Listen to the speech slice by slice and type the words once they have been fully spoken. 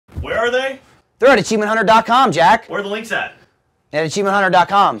are they? They're at achievementhunter.com, Jack. Where are the links at? At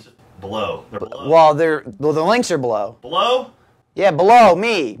achievementhunter.com. Below. They're below. Well, the links are below. Below? Yeah, below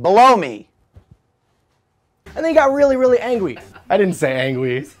me. Below me. And then he got really, really angry. I didn't say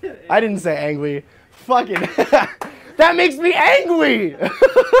angry. I didn't say angry. Fucking. That makes me angry.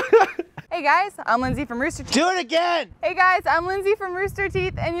 Hey guys, I'm Lindsay from Rooster Teeth. Do it again. Hey guys, I'm Lindsay from Rooster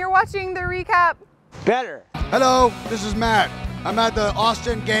Teeth, and you're watching the recap. Better. Hello, this is Matt. I'm at the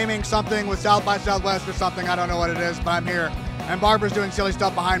Austin Gaming something with South by Southwest or something. I don't know what it is, but I'm here. And Barbara's doing silly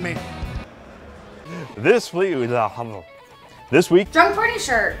stuff behind me. This week. Drunk party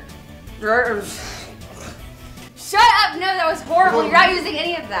shirt. Shut up! No, that was horrible. You're not using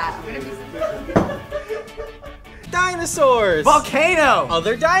any of that. Dinosaurs! Volcano!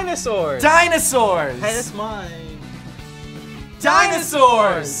 Other dinosaurs! Dinosaurs! Hey, that's mine.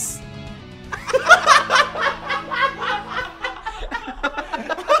 Dinosaurs!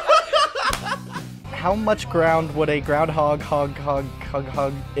 How much ground would a groundhog hog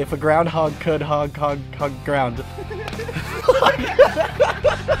if a groundhog could hog ground?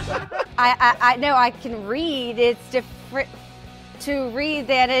 I know I can read. It's different to read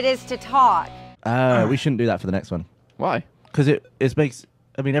than it is to talk. We shouldn't do that for the next one. Why? Because it makes.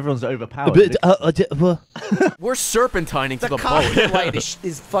 I mean, everyone's overpowered. We're serpentining to the boat. Cockpit light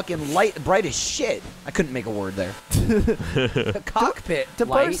is fucking bright as shit. I couldn't make a word there. The cockpit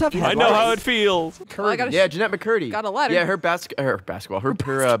light. I know how it feels. Yeah, Jeanette McCurdy. Got a letter. Yeah, her basketball.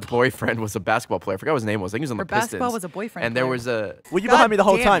 Her boyfriend was a basketball player. I forgot what his name was. I think he was on the Pistons. Basketball was a boyfriend. And there was a. Were you behind me the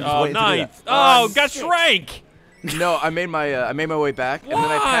whole time? Oh, ninth. Oh, got shrank. No, I made my way back, and then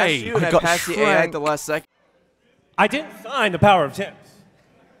I passed you, and I passed the AI at the last second. I didn't sign the power of Timps.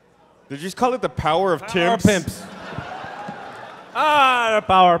 Did you just call it the power of Power Timps? pimps. The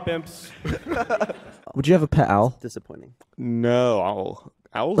power pimps. Would you have a pet owl? Disappointing. No,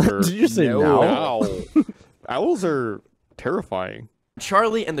 owls are. Did you say no? Owls are terrifying.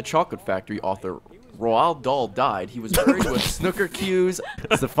 Charlie and the Chocolate Factory author Roald Dahl died. He was buried with snooker cues.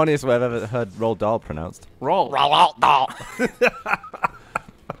 It's the funniest way I've ever heard Roald Dahl pronounced. Roald Dahl.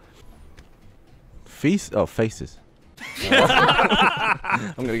 Faces.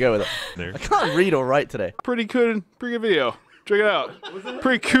 I'm gonna go with it. I can't read or write today. Pretty good video. Check it out.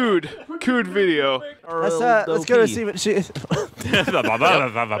 Pretty cood video. Let's go to see what she is. Let's do it.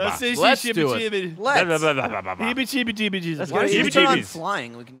 Let's go.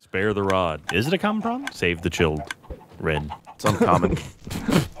 Flying. We can Spare the rod. Is it a common problem? Save the children. It's uncommon.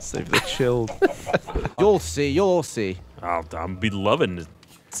 Save the chilled. You'll see. You'll see. I'm be loving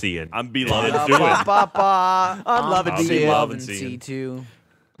seeing. I'm be loving doing. I'm loving I'll be C. loving C too.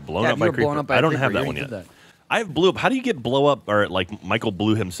 Blown Yeah, up by you were blown creeper. up by I a don't creeper. have You that one already yet. did that. I have blew up. How do you get blow up, or like Michael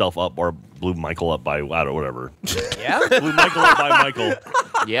blew himself up, or blew Michael up by I don't know, whatever. Yeah. Blew Michael up by Michael.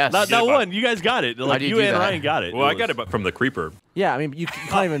 Yes. Not one. You guys got it. Like do you you do and that? Ryan got it. Well, I got it from the creeper. Yeah, I mean, you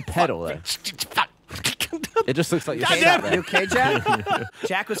can't even pedal there. It just looks like you're Jack, sat you there. okay, Jack?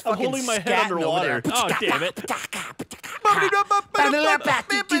 Jack was I'm fucking holding my head scatting over underwater. there. Oh damn it!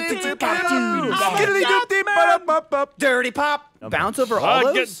 Dirty pop. Bounce over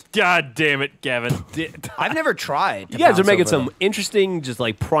all those? God damn it, Gavin. I've never tried. You guys are making some interesting, just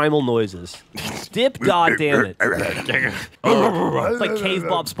like primal noises. Dip, dot, damn it. It's like Cave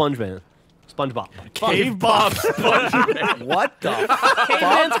Bob SpongeBob. SpongeBob. Cave Bob SpongeBob. What the?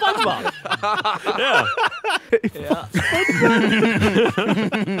 Caveman SpongeBob. Yeah.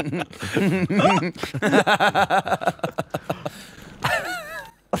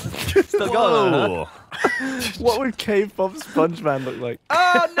 Still going on, huh? What would Cave Bob SpongeMan look like?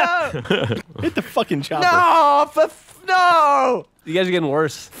 Oh no! Hit the fucking chopper. No! No! You guys are getting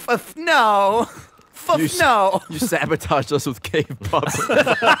worse. No! No! You sabotaged us with Cave Bob.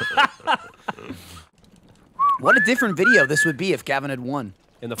 What a different video this would be if Gavin had won.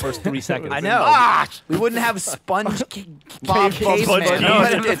 In the first 3 seconds. I know. We wouldn't have Sponge Bob Cave Caveman.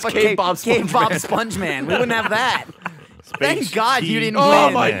 SpongeMan. It's Cave Bob Cave Bob SpongeMan. SpongeMan. We wouldn't have that. Thank God you didn't Oh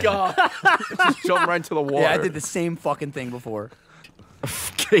win. my God. Just jump right into the water. Yeah, I did the same fucking thing before.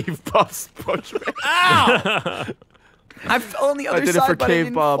 Cave Bob SpongeMan. Ow! I fell on the other did it side, for but Cave I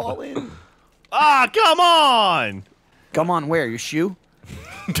didn't Bob. fall in. Ah, come on! Come on, where? Your shoe?